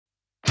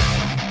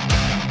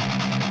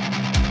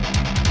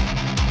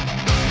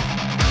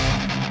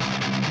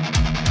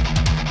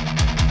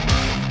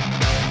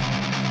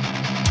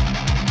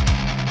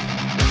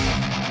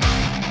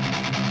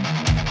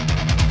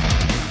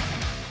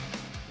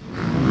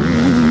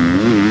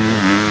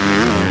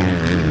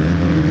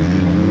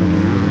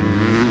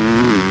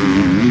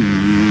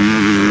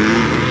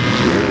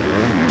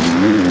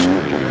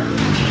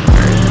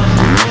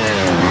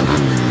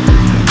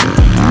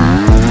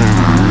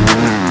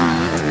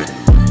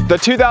The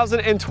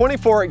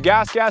 2024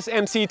 GasGas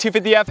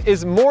MC250F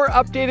is more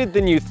updated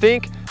than you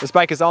think. This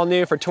bike is all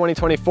new for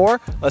 2024.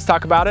 Let's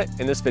talk about it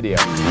in this video.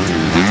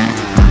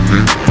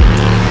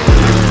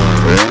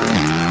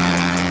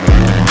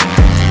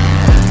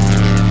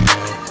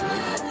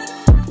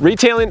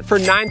 Retailing for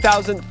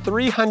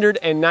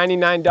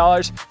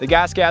 $9,399, the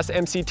GasGas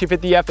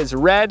MC250F is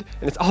red,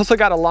 and it's also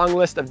got a long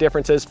list of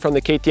differences from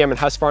the KTM and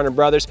Husqvarna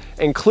brothers,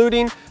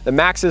 including the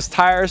Maxxis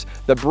tires,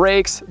 the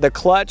brakes, the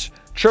clutch,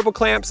 triple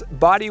clamps,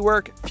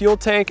 bodywork, fuel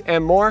tank,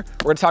 and more.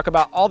 We're gonna talk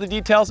about all the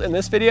details in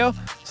this video.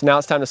 So now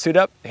it's time to suit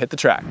up and hit the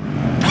track.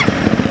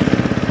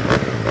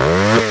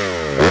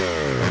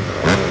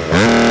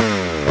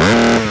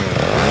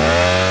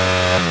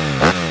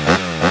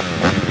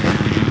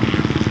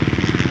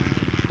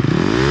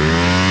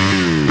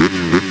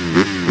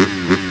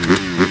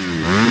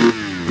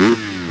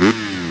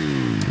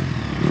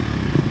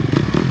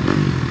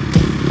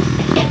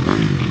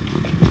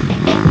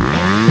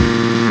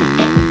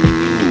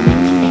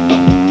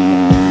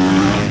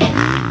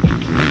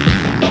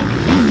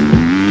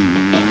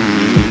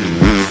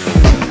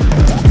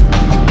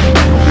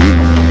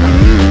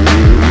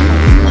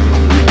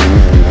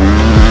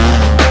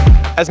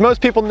 As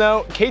most people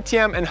know,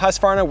 KTM and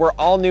Husqvarna were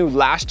all new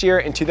last year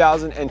in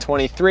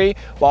 2023,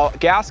 while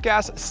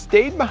GasGas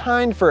stayed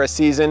behind for a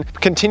season,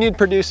 continued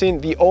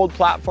producing the old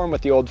platform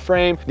with the old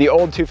frame, the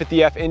old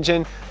 250F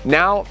engine.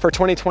 Now for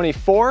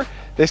 2024,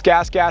 this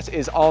GasGas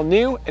is all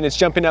new and it's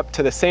jumping up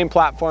to the same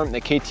platform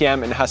that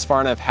KTM and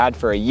Husqvarna have had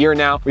for a year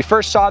now. We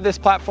first saw this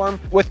platform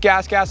with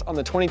GasGas on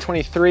the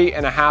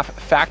 2023.5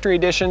 factory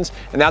editions,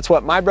 and that's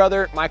what my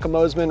brother, Michael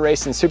Mosiman,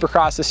 raced in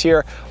Supercross this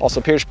year.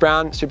 Also Pierce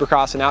Brown,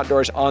 Supercross and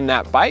Outdoors on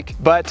that bike.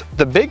 But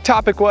the big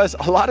topic was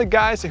a lot of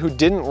guys who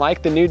didn't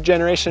like the new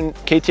generation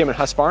KTM and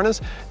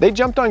Husqvarnas, they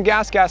jumped on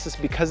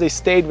GasGas because they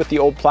stayed with the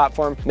old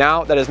platform.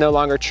 Now that is no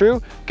longer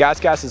true.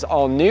 GasGas is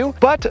all new,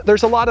 but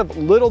there's a lot of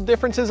little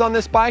differences on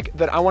this bike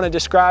that I want to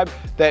describe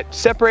that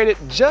separate it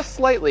just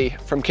slightly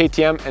from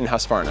KTM and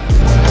Husqvarna.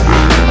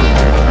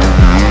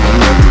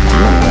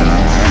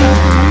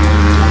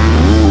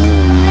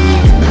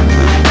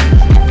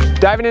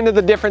 Diving into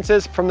the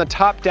differences from the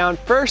top down,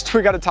 first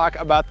we got to talk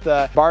about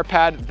the bar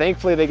pad.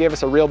 Thankfully they gave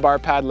us a real bar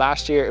pad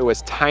last year. It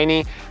was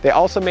tiny. They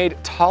also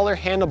made taller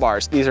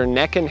handlebars. These are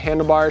neck and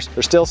handlebars.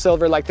 They're still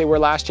silver like they were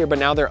last year, but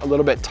now they're a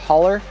little bit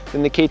taller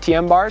than the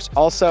KTM bars.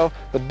 Also,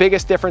 the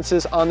biggest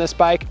differences on this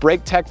bike,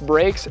 BrakeTec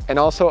brakes and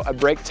also a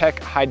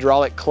BrakeTec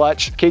hydraulic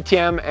clutch.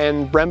 KTM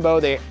and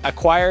Brembo, they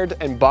acquired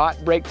and bought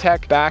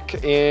BrakeTec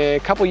back a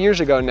couple years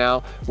ago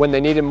now when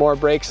they needed more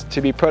brakes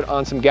to be put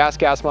on some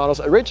GasGas models.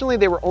 Originally,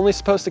 they were only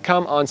supposed to come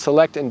on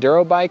select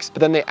enduro bikes, but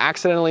then they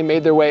accidentally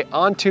made their way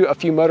onto a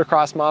few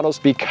motocross models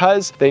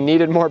because they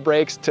needed more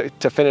brakes to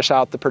finish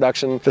out the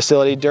production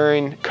facility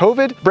during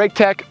COVID.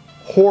 BrakeTec,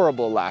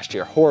 horrible last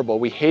year, horrible.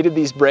 We hated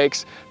these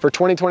brakes. For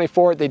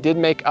 2024, they did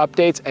make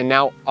updates, and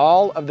now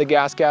all of the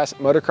GasGas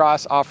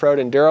motocross, off-road,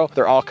 enduro,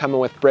 they're all coming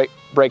with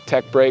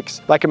BrakeTec brakes.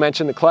 Like I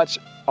mentioned, the clutch,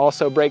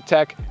 also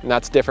BrakeTec, and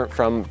that's different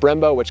from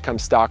Brembo, which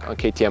comes stock on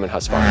KTM and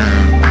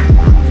Husqvarna.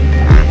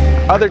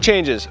 Other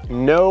changes,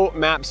 no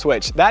map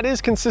switch. That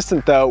is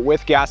consistent though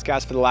with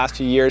GasGas for the last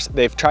few years.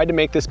 They've tried to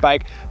make this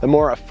bike the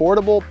more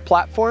affordable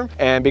platform,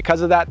 and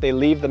because of that, they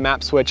leave the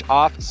map switch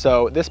off.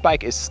 So this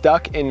bike is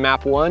stuck in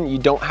map 1. You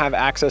don't have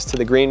access to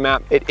the green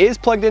map. It is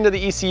plugged into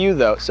the ECU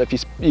though. So if you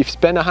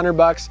spend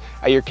 $100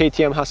 at your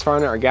KTM,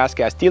 Husqvarna, or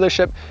GasGas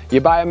dealership,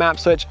 you buy a map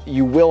switch,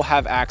 you will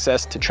have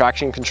access to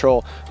traction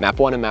control, map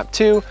 1 and map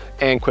 2,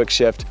 and quick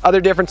shift.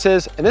 Other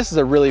differences, and this is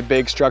a really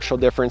big structural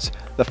difference,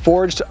 the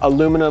forged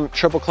aluminum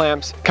triple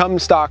clamps come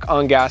stock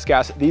on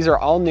GasGas. These are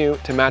all new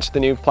to match the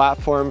new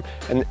platform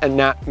and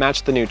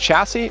match the new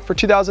chassis for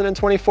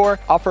 2024.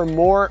 Offer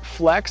more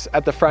flex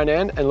at the front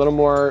end and a little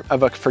more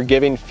of a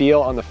forgiving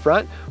feel on the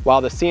front,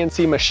 while the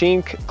CNC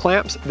machine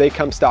clamps, they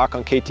come stock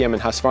on KTM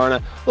and Husqvarna,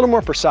 a little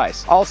more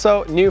precise.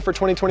 Also new for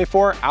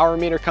 2024, hour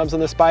meter comes on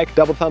this bike.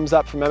 Double thumbs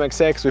up from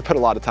MXA because we put a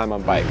lot of time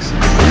on bikes.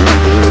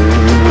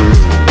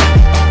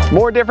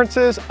 More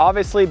differences,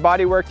 obviously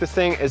bodywork. This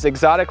thing is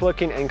exotic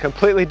looking and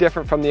completely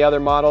different from the other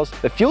models.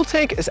 The fuel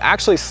tank is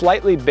actually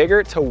slightly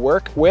bigger to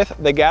work with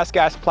the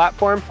GasGas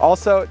platform.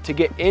 Also, to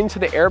get into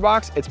the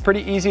airbox, it's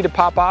pretty easy to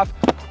pop off.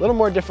 A little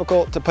more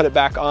difficult to put it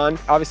back on.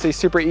 Obviously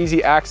super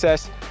easy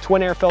access.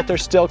 Twin air filter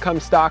still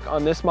comes stock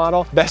on this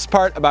model. Best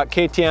part about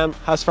KTM,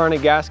 Husqvarna,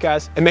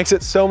 GasGas, it makes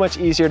it so much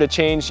easier to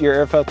change your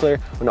air filter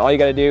when all you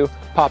gotta do,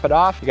 pop it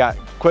off. You got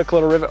quick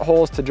little rivet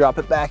holes to drop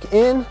it back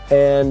in,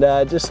 and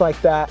just like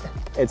that,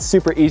 it's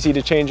super easy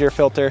to change your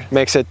filter.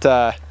 Makes it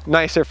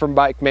nicer for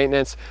bike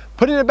maintenance.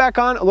 Putting it back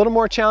on, a little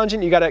more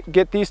challenging. You gotta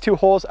get these two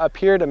holes up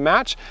here to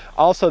match.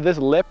 Also, this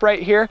lip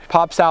right here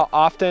pops out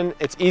often.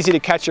 It's easy to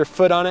catch your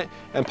foot on it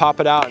and pop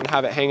it out and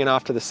have it hanging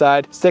off to the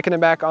side. Sticking it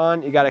back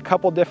on, you got a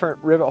couple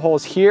different rivet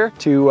holes here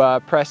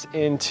to press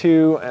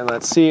into, and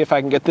let's see if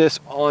I can get this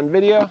on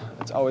video.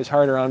 It's always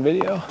harder on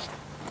video.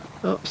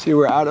 Oh, see,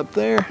 we're out up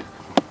there.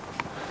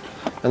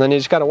 And then you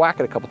just gotta whack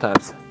it a couple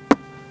times.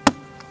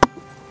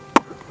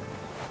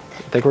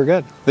 think we're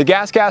good. The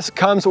GasGas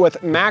comes with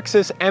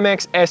Maxxis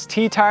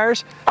MX-ST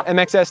tires.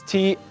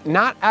 MX-ST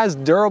not as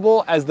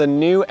durable as the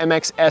new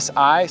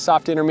MX-SI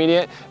soft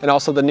intermediate and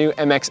also the new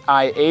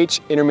MX-IH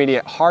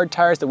intermediate hard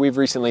tires that we've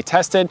recently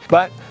tested,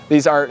 but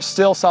these are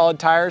still solid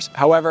tires.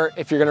 However,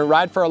 if you're gonna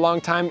ride for a long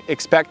time,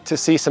 expect to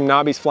see some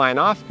knobbies flying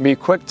off. Be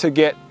quick to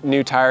get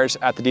new tires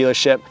at the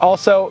dealership.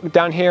 Also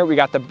down here, we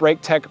got the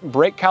BrakeTec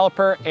brake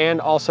caliper and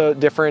also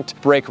different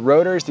brake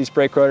rotors. These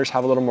brake rotors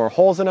have a little more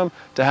holes in them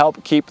to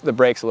help keep the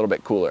brakes a little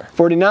bit cooler.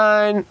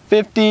 49,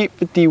 50,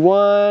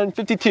 51,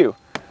 52.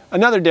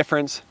 Another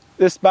difference,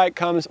 this bike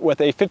comes with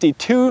a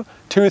 52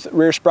 tooth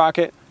rear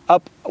sprocket,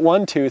 up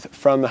one tooth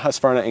from the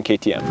Husqvarna and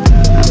KTM.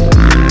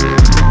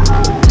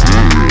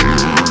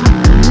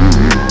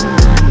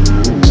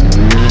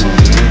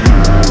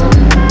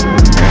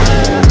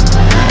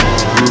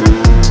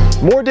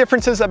 More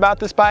differences about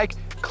this bike,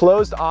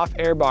 closed off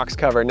airbox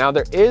cover. Now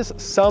there is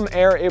some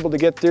air able to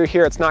get through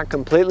here. It's not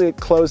completely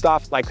closed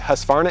off like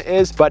Husqvarna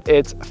is, but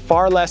it's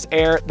far less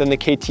air than the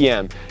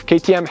KTM.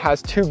 KTM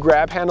has two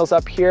grab handles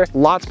up here,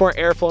 lots more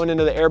air flowing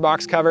into the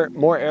airbox cover,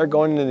 more air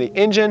going into the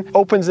engine,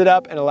 opens it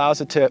up and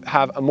allows it to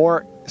have a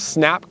more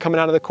snap coming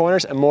out of the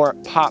corners and more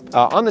pop.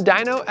 On the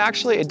dyno,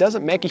 actually, it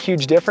doesn't make a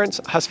huge difference.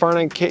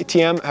 Husqvarna and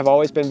KTM have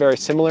always been very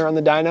similar on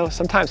the dyno,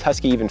 sometimes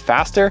Husky even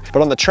faster,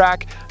 but on the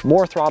track,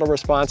 more throttle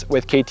response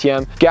with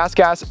KTM.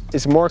 GasGas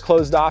is more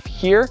closed off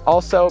here.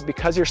 Also,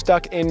 because you're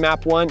stuck in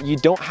map 1, you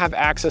don't have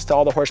access to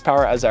all the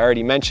horsepower, as I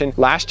already mentioned.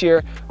 Last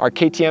year, our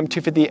KTM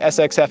 250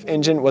 SXF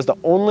engine was the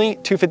only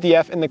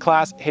 250F in the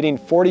class, hitting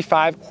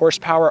 45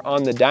 horsepower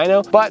on the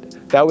dyno,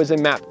 but that was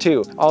in map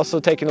 2. Also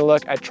taking a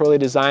look at Trolley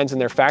Designs and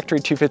their factory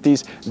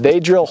 250s, they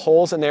drill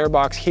holes in the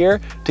airbox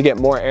here to get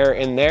more air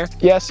in there.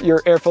 Yes,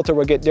 your air filter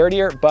will get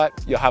dirtier, but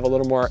you'll have a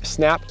little more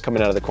snap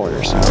coming out of the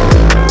corners.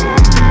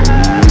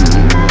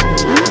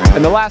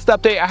 And the last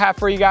update I have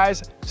for you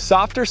guys,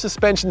 softer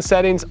suspension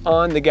settings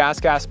on the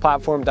GasGas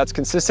platform. That's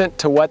consistent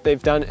to what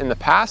they've done in the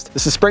past. The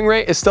spring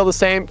rate is still the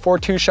same,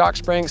 4.2 shock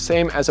spring,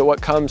 same as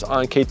what comes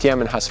on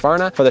KTM and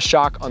Husqvarna. For the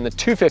shock on the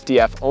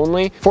 250F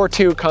only,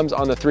 4.2 comes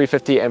on the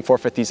 350 and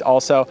 450s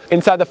also.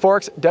 Inside the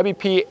forks,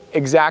 WP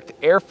exact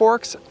air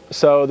forks.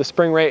 So the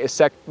spring rate is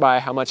set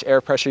by how much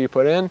air pressure you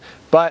put in,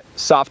 but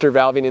softer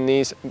valving in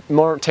these,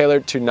 more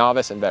tailored to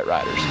novice and vet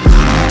riders.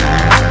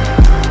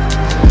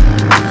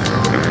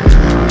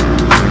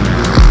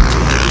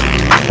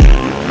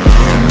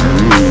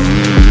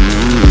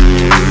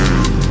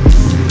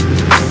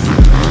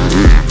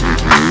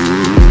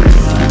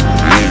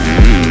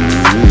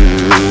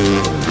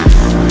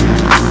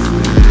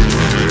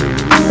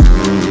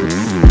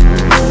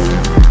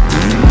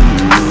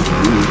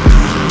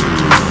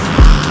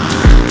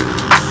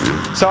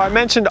 So I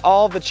mentioned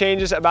all the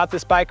changes about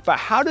this bike, but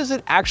how does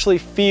it actually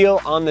feel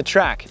on the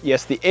track?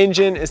 Yes, the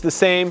engine is the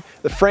same,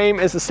 the frame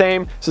is the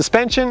same,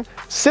 suspension,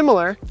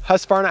 similar.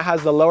 Husqvarna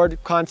has the lowered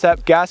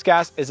concept.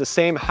 GasGas is the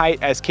same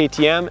height as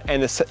KTM,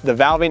 and the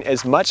valving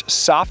is much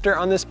softer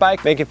on this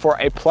bike, making for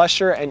a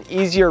plusher and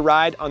easier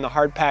ride on the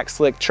hard pack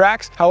slick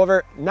tracks.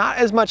 However, not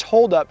as much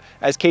holdup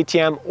as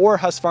KTM or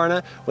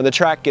Husqvarna when the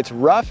track gets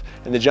rough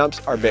and the jumps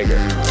are bigger.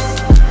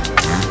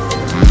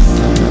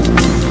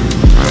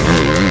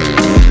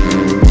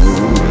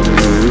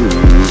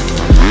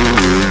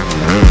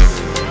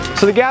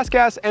 So the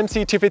GasGas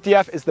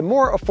MC250F is the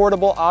more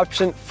affordable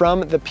option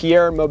from the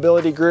Pierre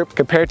Mobility Group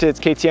compared to its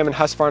KTM and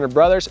Husqvarna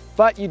brothers,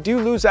 but you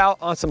do lose out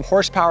on some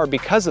horsepower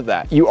because of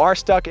that. You are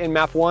stuck in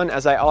map 1,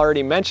 as I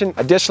already mentioned.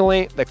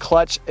 Additionally, the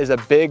clutch is a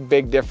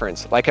big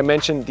difference. Like I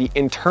mentioned, the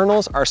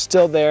internals are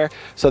still there,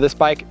 so this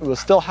bike will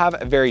still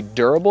have a very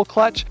durable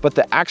clutch, but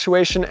the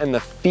actuation and the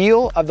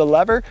feel of the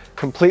lever,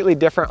 completely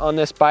different on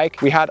this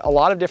bike. We had a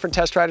lot of different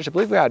test riders. I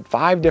believe we had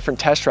 5 different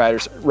test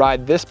riders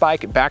ride this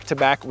bike back to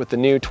back with the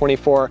new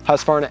 24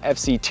 Husqvarna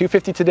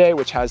FC250 today,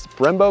 which has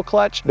Brembo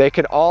clutch. They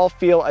could all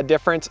feel a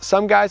difference.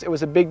 Some guys, it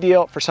was a big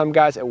deal. For some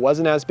guys, it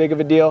wasn't as big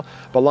of a deal.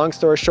 But long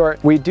story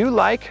short, we do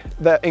like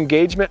the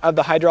engagement of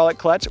the hydraulic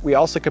clutch. We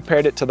also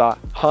compared it to the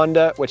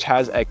Honda, which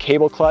has a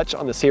cable clutch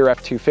on the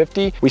CRF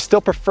 250. We still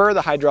prefer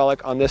the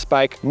hydraulic on this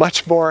bike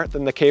much more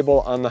than the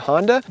cable on the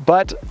Honda,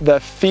 but the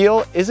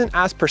feel isn't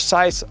as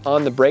precise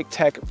on the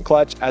BrakeTec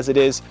clutch as it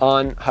is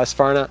on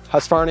Husqvarna.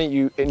 Husqvarna,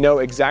 you know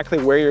exactly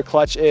where your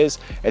clutch is.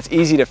 It's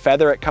easy to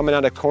feather it coming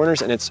out of corners,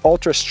 and it's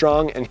ultra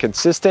strong and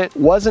consistent.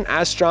 Wasn't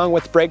as strong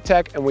with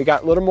BrakeTec, and we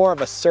got a little more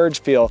of a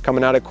surge feel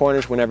coming out of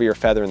corners whenever you're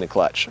feathering the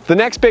clutch. The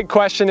next big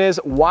question is,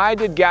 why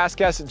did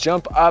GasGas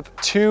jump up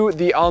to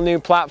the all-new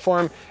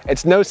platform?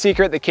 It's no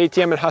secret that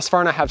KTM and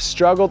Husqvarna have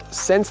struggled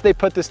since they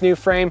put this new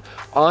frame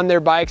on their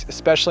bikes,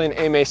 especially in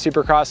AMA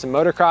Supercross and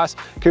Motocross.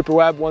 Cooper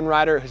Webb, one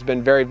rider who's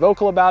been very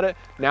vocal about it,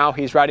 now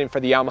he's riding for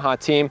the Yamaha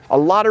team. A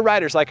lot of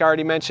riders, like I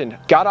already mentioned,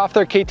 got off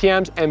their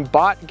KTMs and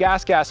bought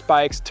GasGas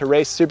bikes to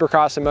race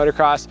Supercross and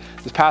Motocross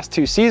this past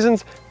 2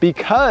 seasons.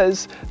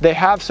 because they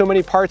have so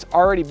many parts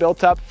already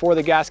built up for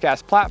the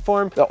GasGas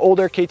platform, the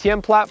older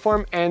KTM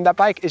platform, and that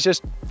bike is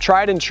just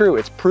tried and true.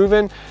 It's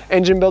proven.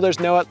 Engine builders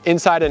know it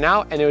inside and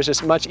out, and it was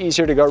just much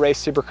easier to go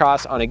race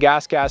Supercross on a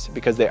GasGas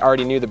because they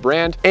already knew the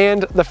brand,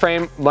 and the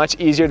frame much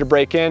easier to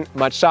break in,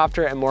 much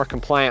softer and more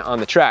compliant on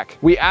the track.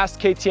 We asked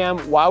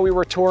KTM while we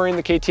were touring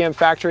the KTM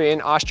factory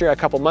in Austria a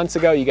couple months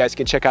ago. You guys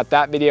can check out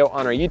that video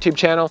on our YouTube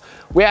channel.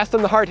 We asked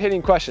them the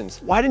hard-hitting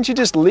questions. Why didn't you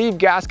just leave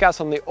GasGas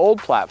on the old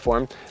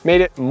platform,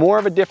 made it more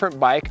of a different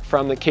bike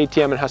from the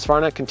KTM and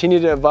Husqvarna, continue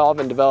to evolve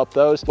and develop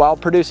those while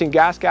producing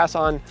GasGas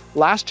on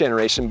last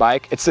generation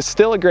bike? It's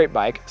still a great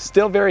bike,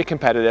 still very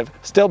competitive,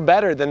 still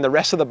better than the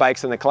rest of the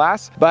bikes in the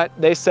class, but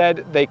they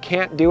said they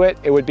can't do it.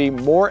 It would be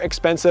more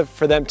expensive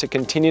for them to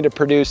continue to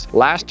produce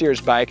last year's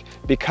bike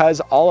because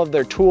all of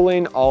their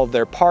tooling, all of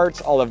their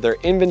parts, all of their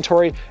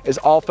inventory is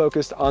all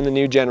focused on the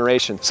new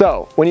generation.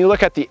 So when you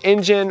look at the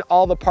engine,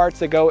 all the parts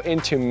that go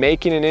into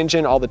making an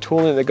engine, all the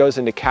tooling that goes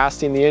into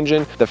casting the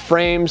engine, the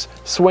frames,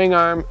 swing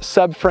arm,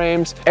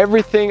 subframes,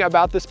 everything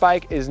about this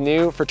bike is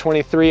new for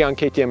 23 on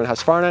KTM and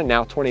Husqvarna,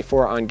 now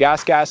 24 on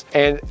GasGas,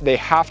 and they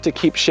have to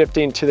keep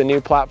shifting to the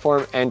new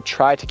platform and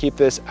try to keep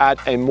this at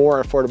a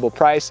more affordable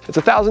price. It's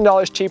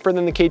 $1,000 cheaper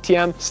than the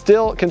KTM,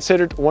 still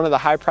considered one of the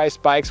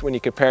high-priced bikes when you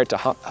compare it to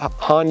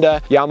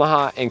Honda,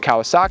 Yamaha, and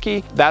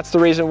Kawasaki. That's the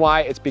reason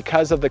why. It's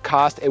because of the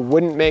cost. It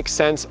wouldn't make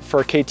sense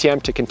for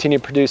KTM to continue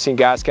producing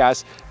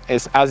GasGas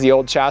as the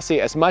old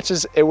chassis. As much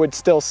as it would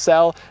still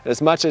sell, and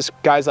as much as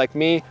guys like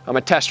me, I'm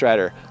a test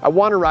rider. I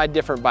want to ride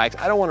different bikes.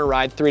 I don't want to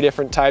ride 3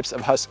 different types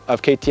of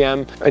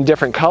KTM in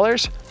different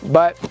colors,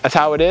 but that's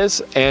how it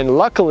is. And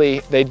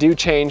luckily, they do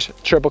change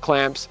triple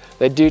clamps,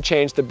 they do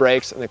change the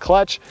brakes and the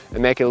clutch,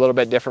 and make it a little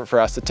bit different for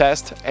us to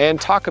test and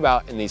talk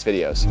about in these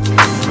videos.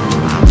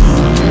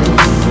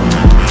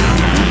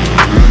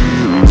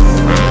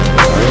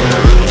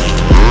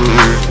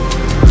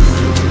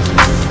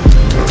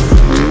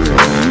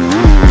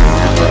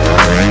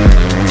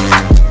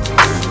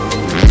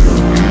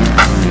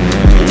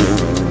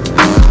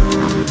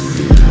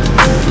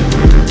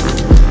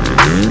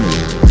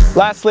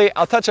 Lastly,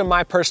 I'll touch on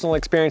my personal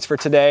experience for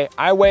today.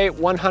 I weigh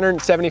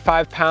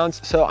 175 pounds,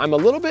 so I'm a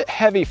little bit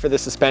heavy for the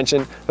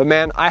suspension, but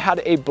man, I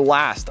had a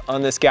blast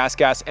on this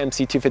GasGas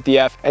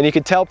MC250F, and you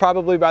could tell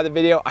probably by the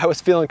video, I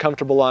was feeling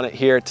comfortable on it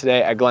here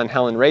today at Glen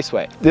Helen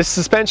Raceway. This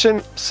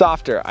suspension,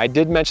 softer. I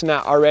did mention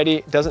that already.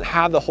 It doesn't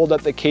have the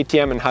holdup that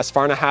KTM and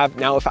Husqvarna have.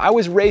 Now, if I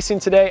was racing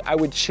today, I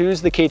would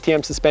choose the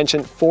KTM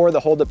suspension for the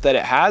holdup that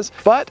it has,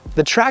 but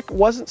the track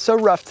wasn't so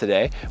rough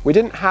today. We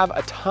didn't have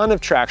a ton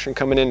of traction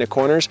coming into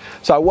corners,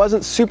 so I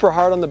wasn't super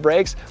hard on the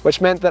brakes,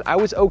 which meant that I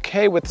was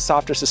okay with the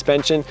softer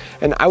suspension,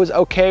 and I was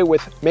okay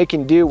with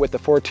making do with the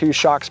 4.2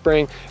 shock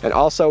spring and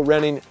also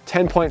running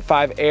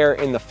 10.5 air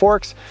in the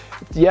forks.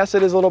 Yes,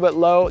 it is a little bit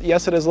low.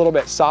 Yes, it is a little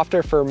bit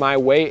softer for my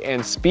weight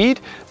and speed,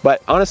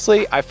 but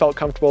honestly, I felt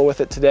comfortable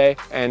with it today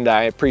and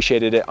I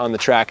appreciated it on the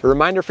track. A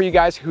reminder for you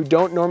guys who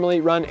don't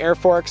normally run air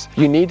forks,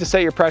 you need to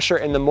set your pressure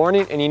in the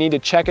morning and you need to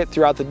check it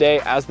throughout the day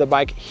as the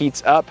bike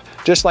heats up.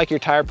 Just like your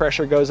tire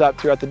pressure goes up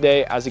throughout the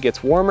day as it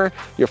gets warmer,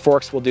 your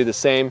forks will do the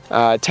same.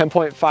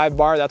 10.5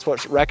 bar, that's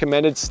what's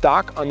recommended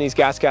stock on these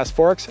GasGas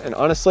forks, and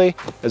honestly,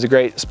 it was a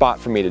great spot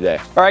for me today.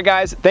 All right,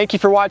 guys, thank you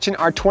for watching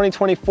our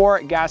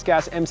 2024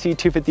 GasGas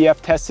MC250F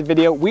tested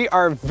video. We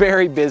are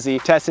very busy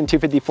testing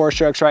 254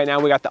 strokes right now.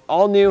 We got the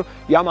all-new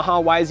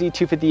Yamaha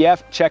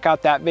YZ250F. Check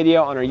out that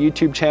video on our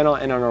YouTube channel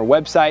and on our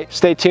website.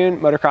 Stay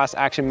tuned,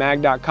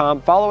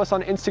 motocrossactionmag.com. Follow us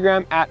on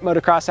Instagram at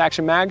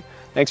motocrossactionmag.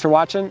 Thanks for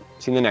watching.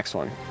 See you in the next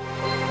one.